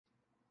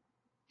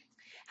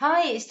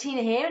Hi, it's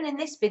Tina here, and in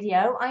this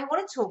video, I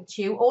want to talk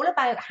to you all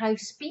about how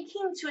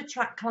speaking to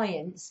attract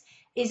clients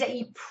is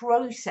a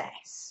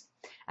process.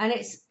 And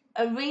it's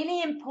a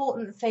really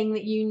important thing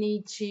that you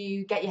need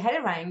to get your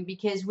head around,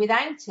 because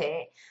without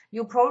it,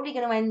 you're probably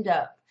going to end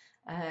up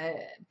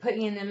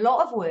putting in a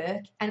lot of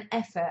work and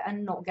effort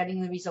and not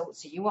getting the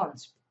results that you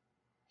want.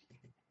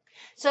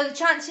 So the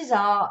chances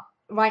are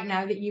right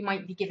now that you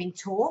might be giving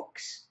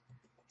talks.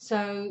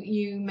 So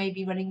you may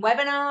be running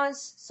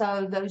webinars.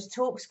 So those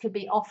talks could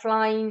be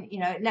offline,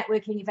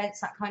 networking events,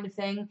 that kind of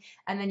thing.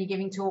 And then you're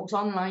giving talks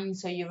online.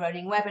 So you're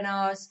running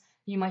webinars.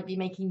 You might be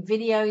making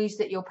videos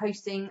that you're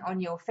posting on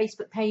your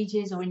Facebook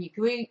pages or in your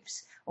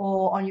groups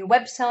or on your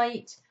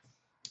website.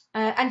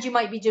 And you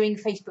might be doing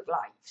Facebook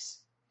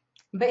Lives.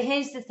 But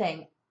here's the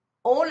thing.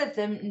 All of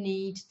them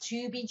need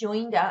to be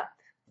joined up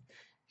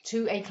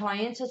to a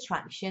client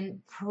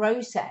attraction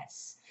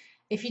process.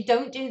 If you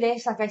don't do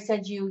this, like I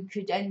said, you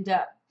could end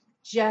up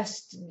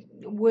just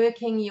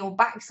working your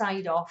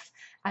backside off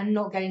and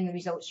not getting the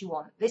results you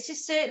want. This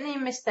is certainly a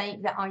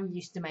mistake that I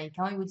used to make.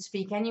 I would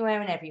speak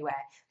anywhere and everywhere,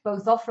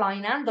 both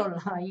offline and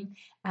online,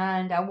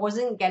 and I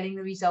wasn't getting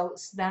the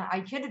results that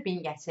I could have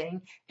been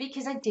getting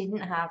because I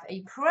didn't have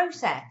a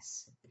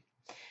process.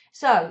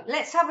 So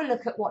let's have a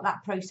look at what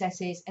that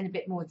process is in a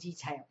bit more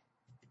detail.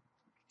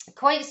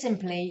 Quite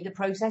simply, the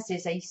process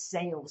is a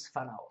sales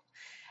funnel.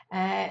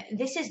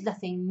 This is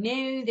nothing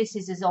new. This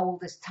is as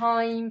old as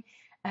time.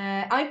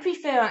 I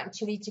prefer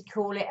actually to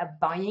call it a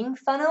buying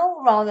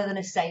funnel rather than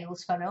a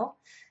sales funnel,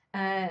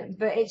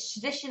 but it's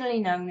traditionally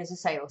known as a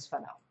sales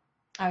funnel.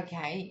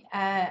 Okay,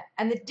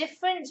 and the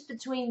difference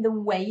between the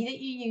way that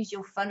you use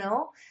your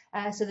funnel,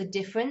 so the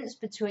difference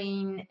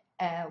between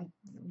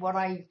what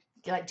I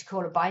like to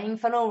call a buying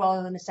funnel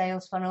rather than a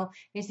sales funnel,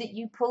 is that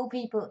you pull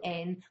people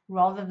in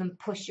rather than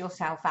push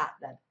yourself at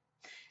them.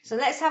 So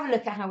let's have a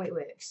look at how it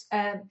works.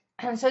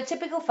 So a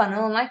typical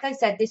funnel, and like I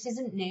said, this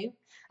isn't new.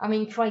 I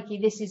mean, crikey,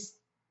 this is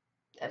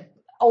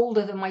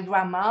older than my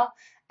grandma.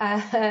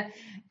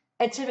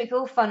 A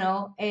typical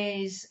funnel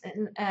is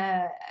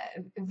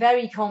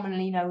very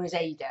commonly known as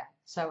AIDA.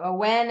 So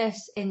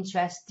awareness,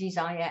 interest,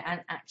 desire,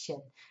 and action.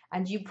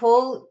 And you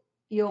pull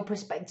your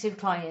prospective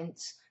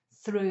clients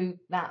through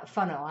that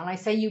funnel. And I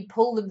say you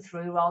pull them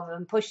through rather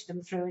than push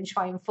them through and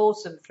try and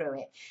force them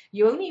through it.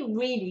 You only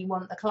really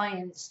want the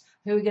clients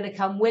who are going to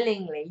come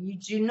willingly. You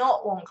do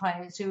not want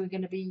clients who are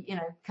going to be,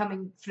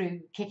 coming through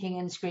kicking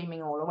and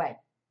screaming all the way.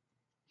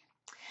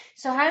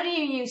 So how do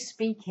you use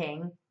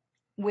speaking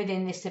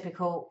within this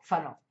typical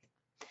funnel?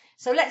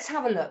 So let's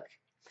have a look.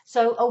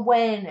 So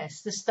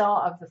awareness, the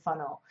start of the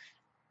funnel.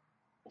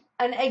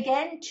 And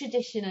again,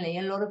 traditionally,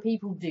 a lot of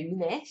people do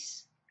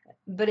this,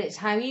 but it's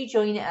how you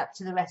join it up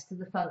to the rest of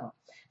the funnel.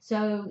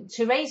 So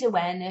to raise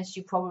awareness,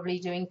 you're probably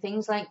doing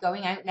things like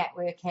going out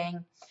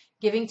networking,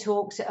 giving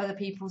talks at other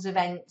people's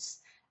events.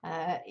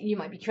 You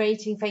might be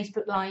creating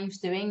Facebook Lives,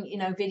 doing,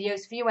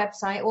 videos for your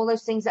website, all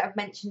those things that I've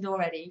mentioned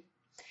already.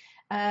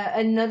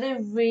 Another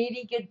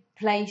really good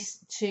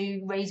place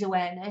to raise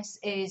awareness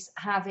is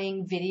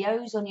having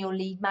videos on your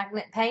lead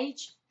magnet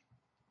page,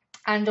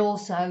 and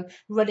also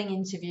running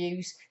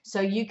interviews,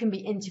 so you can be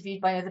interviewed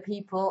by other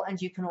people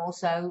and you can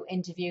also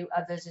interview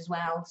others as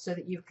well, so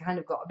that you've kind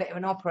of got a bit of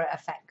an opera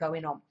effect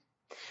going on.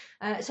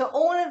 So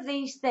all of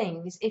these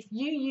things, if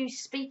you use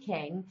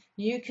speaking,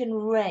 you can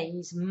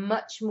raise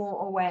much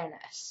more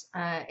awareness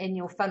in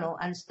your funnel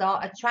and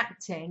start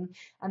attracting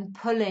and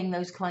pulling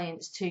those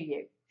clients to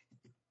you.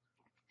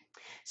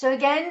 So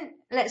again,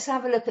 let's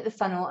have a look at the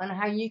funnel and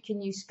how you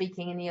can use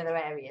speaking in the other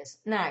areas.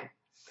 Now,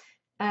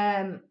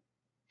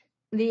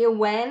 the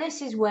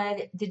awareness is where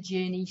the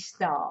journey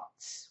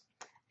starts.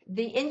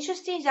 The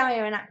interest,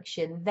 desire, and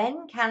action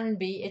then can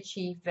be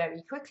achieved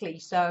very quickly.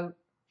 So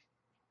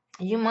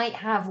you might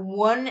have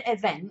one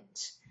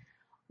event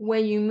where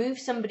you move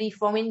somebody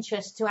from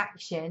interest to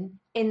action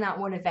in that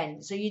one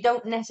event. So you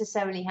don't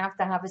necessarily have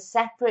to have a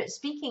separate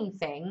speaking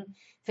thing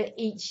for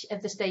each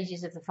of the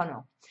stages of the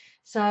funnel.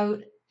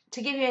 So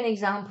to give you an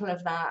example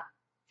of that,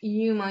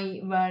 you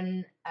might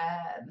run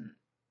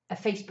a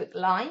Facebook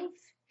Live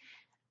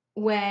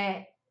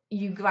where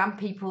you grab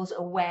people's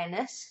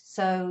awareness,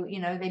 so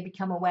they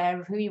become aware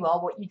of who you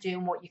are, what you do,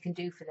 and what you can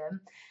do for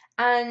them.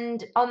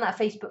 And on that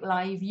Facebook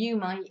Live, you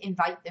might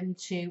invite them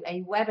to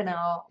a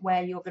webinar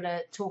where you're going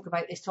to talk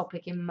about this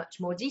topic in much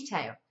more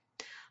detail.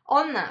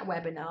 On that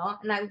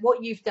webinar, now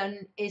what you've done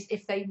is,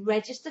 if they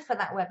register for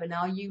that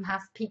webinar, you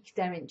have piqued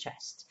their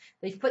interest.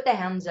 They've put their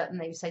hands up and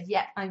they've said,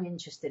 yeah, I'm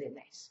interested in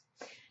this.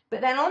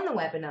 But then on the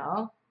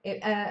webinar,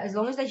 as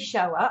long as they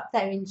show up,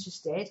 they're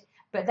interested.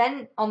 But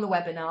then on the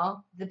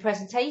webinar, the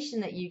presentation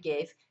that you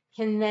give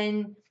can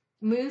then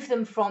move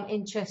them from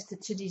interest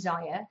to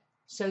desire.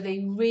 So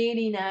they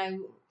really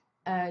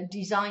now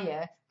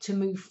desire to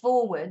move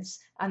forwards,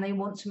 and they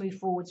want to move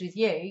forwards with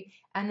you.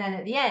 And then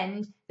at the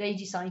end, they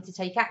decide to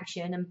take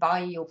action and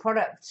buy your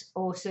product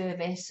or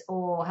service,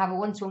 or have a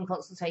one-to-one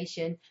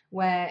consultation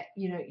where,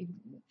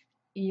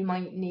 you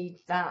might need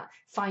that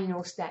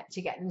final step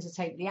to get them to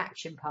take the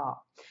action part.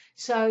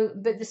 So,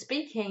 but the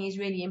speaking is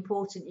really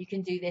important. You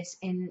can do this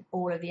in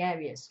all of the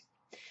areas.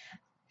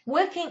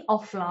 Working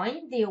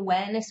offline, the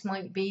awareness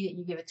might be that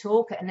you give a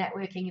talk at a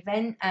networking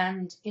event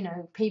and, you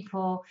know,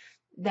 people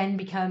then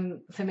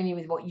become familiar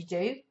with what you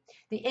do.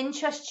 The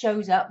interest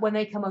shows up when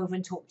they come over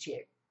and talk to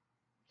you.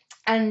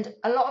 And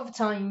a lot of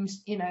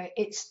times, you know,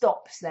 it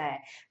stops there.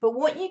 But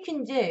what you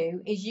can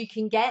do is you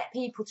can get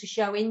people to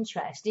show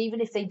interest,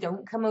 even if they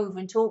don't come over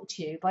and talk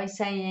to you, by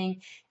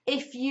saying,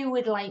 if you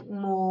would like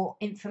more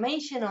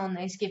information on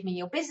this, give me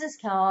your business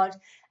card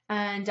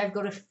and I've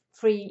got a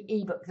free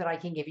ebook that I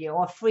can give you,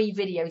 or a free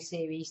video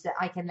series that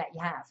I can let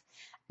you have.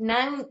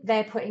 Now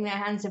they're putting their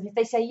hands up. If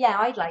they say, yeah,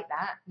 I'd like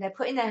that, they're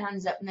putting their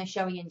hands up and they're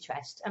showing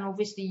interest. And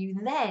obviously you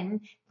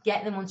then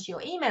get them onto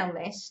your email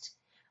list,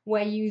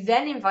 where you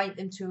then invite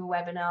them to a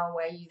webinar,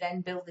 where you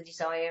then build the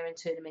desire and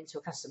turn them into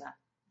a customer.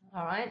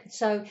 All right.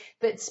 So,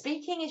 but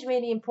speaking is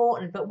really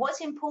important. But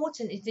what's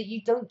important is that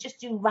you don't just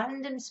do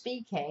random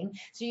speaking.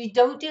 So you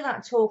don't do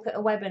that talk at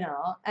a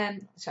webinar.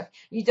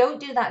 You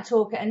don't do that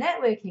talk at a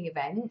networking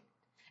event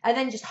and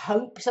then just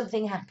hope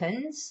something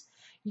happens.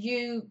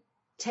 You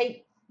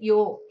take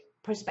your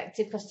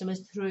prospective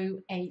customers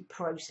through a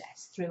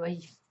process,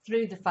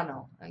 through the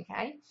funnel.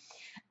 Okay.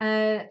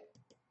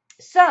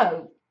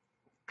 So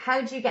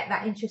how do you get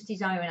that interest,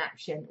 desire, and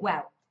action?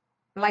 Well,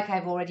 like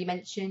I've already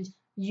mentioned,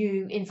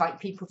 you invite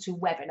people to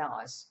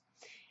webinars.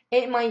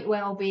 It might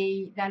well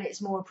be that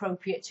it's more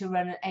appropriate to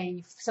run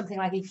something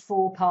like a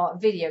 4-part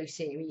video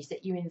series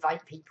that you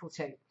invite people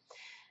to.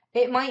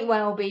 It might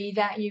well be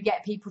that you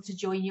get people to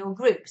join your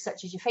groups,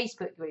 such as your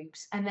Facebook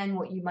groups, and then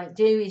what you might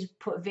do is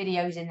put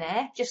videos in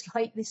there, just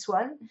like this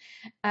one.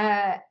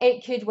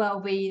 It could well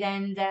be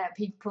then that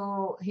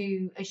people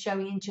who are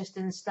showing interest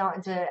and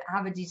starting to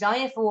have a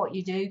desire for what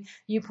you do,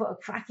 you put a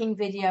cracking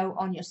video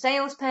on your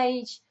sales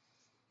page,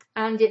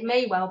 and it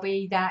may well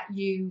be that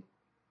you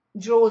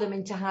draw them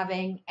into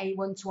having a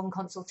one-to-one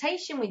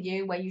consultation with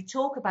you, where you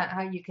talk about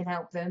how you can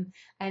help them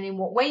and in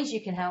what ways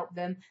you can help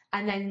them,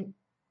 and then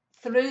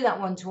through that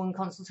one-to-one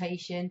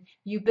consultation,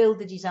 you build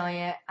the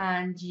desire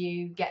and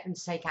you get them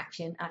to take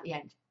action at the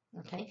end.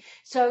 Okay,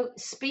 so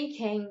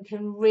speaking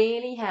can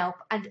really help,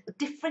 and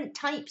different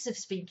types of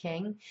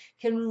speaking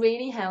can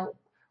really help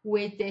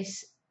with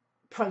this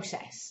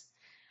process.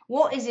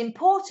 What is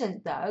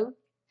important though,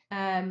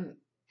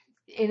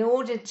 in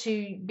order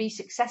to be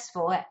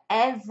successful at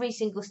every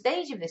single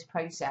stage of this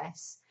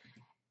process,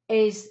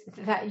 is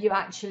that you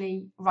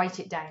actually write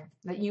it down,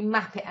 that you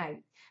map it out.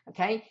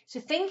 Okay,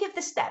 so think of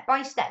the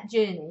step-by-step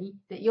journey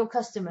that your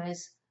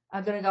customers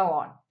are going to go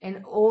on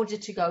in order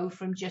to go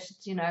from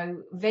just, you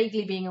know,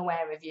 vaguely being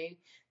aware of you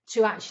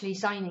to actually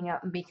signing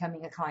up and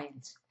becoming a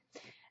client.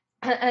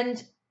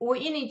 And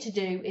what you need to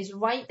do is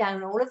write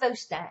down all of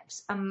those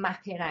steps and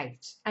map it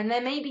out. And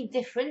there may be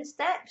different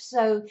steps.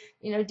 So,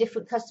 you know,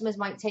 different customers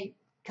might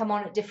come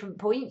on at different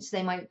points.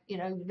 They might, you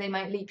know, they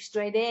might leap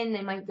straight in.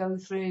 They might go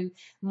through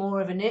more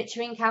of a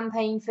nurturing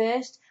campaign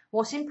first.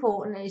 What's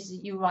important is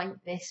that you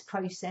write this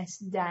process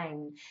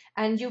down,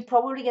 and you're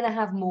probably going to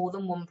have more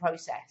than one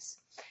process.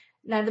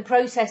 Now, the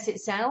process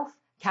itself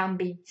can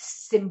be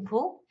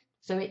simple.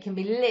 So it can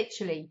be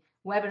literally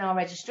webinar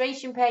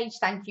registration page,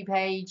 thank you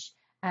page.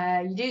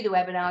 You do the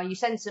webinar, you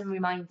send some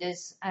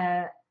reminders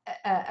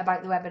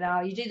about the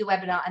webinar, you do the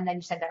webinar, and then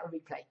you send out a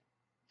replay.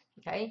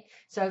 Okay,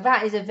 so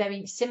that is a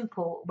very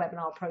simple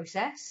webinar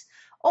process.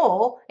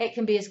 Or it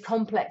can be as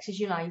complex as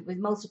you like, with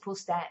multiple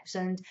steps,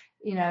 and,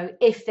 you know,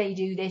 if they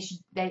do this,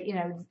 you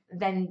know,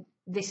 then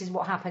this is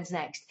what happens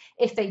next.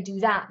 If they do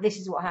that, this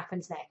is what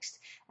happens next.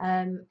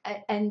 And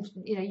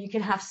you know, you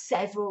can have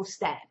several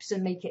steps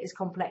and make it as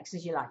complex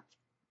as you like.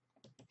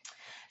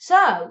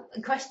 So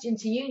the question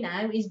to you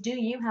now is, do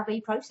you have a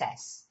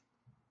process?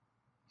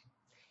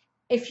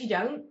 If you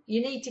don't,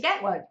 you need to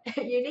get one.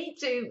 You need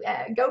to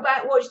go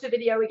back, watch the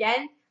video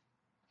again,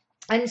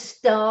 and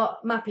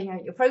start mapping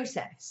out your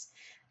process.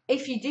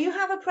 If you do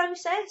have a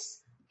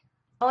process,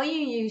 are you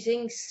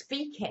using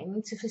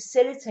speaking to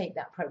facilitate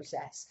that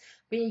process?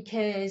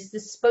 Because the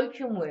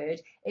spoken word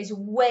is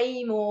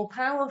way more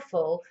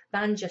powerful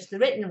than just the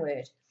written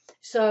word.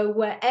 So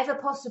wherever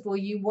possible,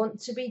 you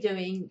want to be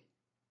doing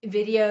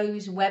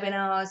videos,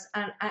 webinars,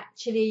 and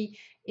actually,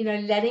 you know,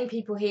 letting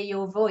people hear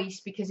your voice,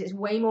 because it's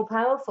way more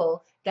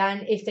powerful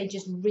than if they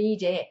just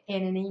read it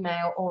in an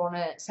email or on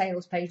a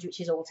sales page, which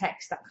is all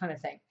text, that kind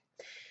of thing.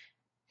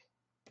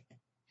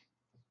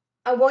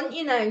 I want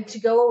you now to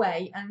go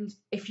away, and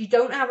if you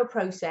don't have a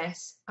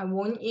process, I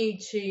want you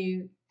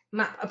to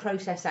map a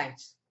process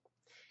out.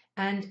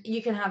 And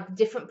you can have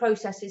different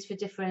processes for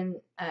different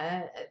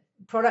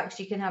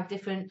products. You can have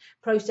different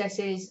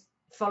processes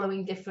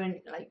following different,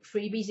 like,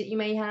 freebies that you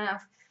may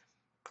have.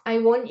 I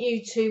want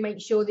you to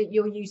make sure that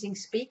you're using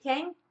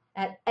speaking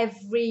at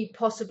every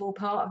possible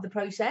part of the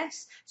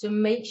process. So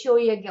make sure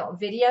you've got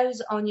videos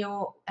on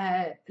your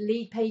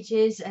lead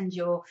pages and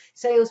your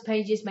sales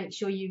pages. Make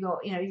sure you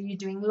got, you know, you're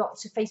doing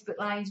lots of Facebook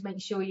Lives.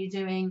 Make sure you're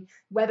doing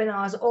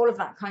webinars, all of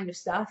that kind of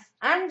stuff,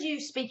 and you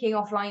speaking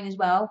offline as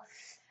well.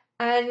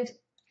 And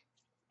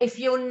if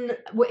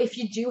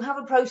you do have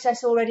a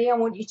process already, I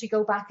want you to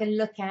go back and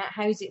look at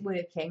how's it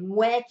working,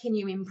 where can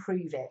you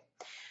improve it.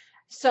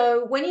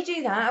 So when you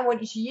do that, I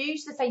want you to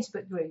use the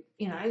Facebook group.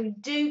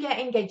 Do get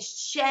engaged,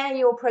 share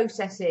your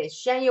processes,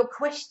 share your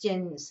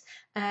questions,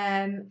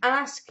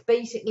 ask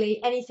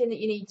basically anything that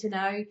you need to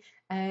know,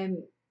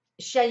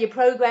 share your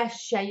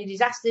progress, share your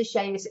disasters,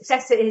 share your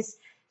successes,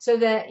 so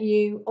that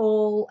you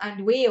all,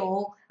 and we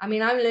all, I'm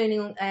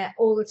learning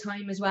all the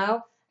time as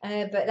well,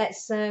 but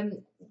let's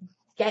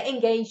get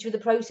engaged with the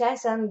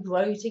process and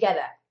grow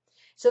together.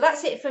 So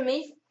that's it for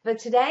me for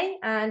today,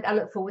 and I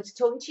look forward to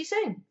talking to you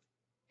soon.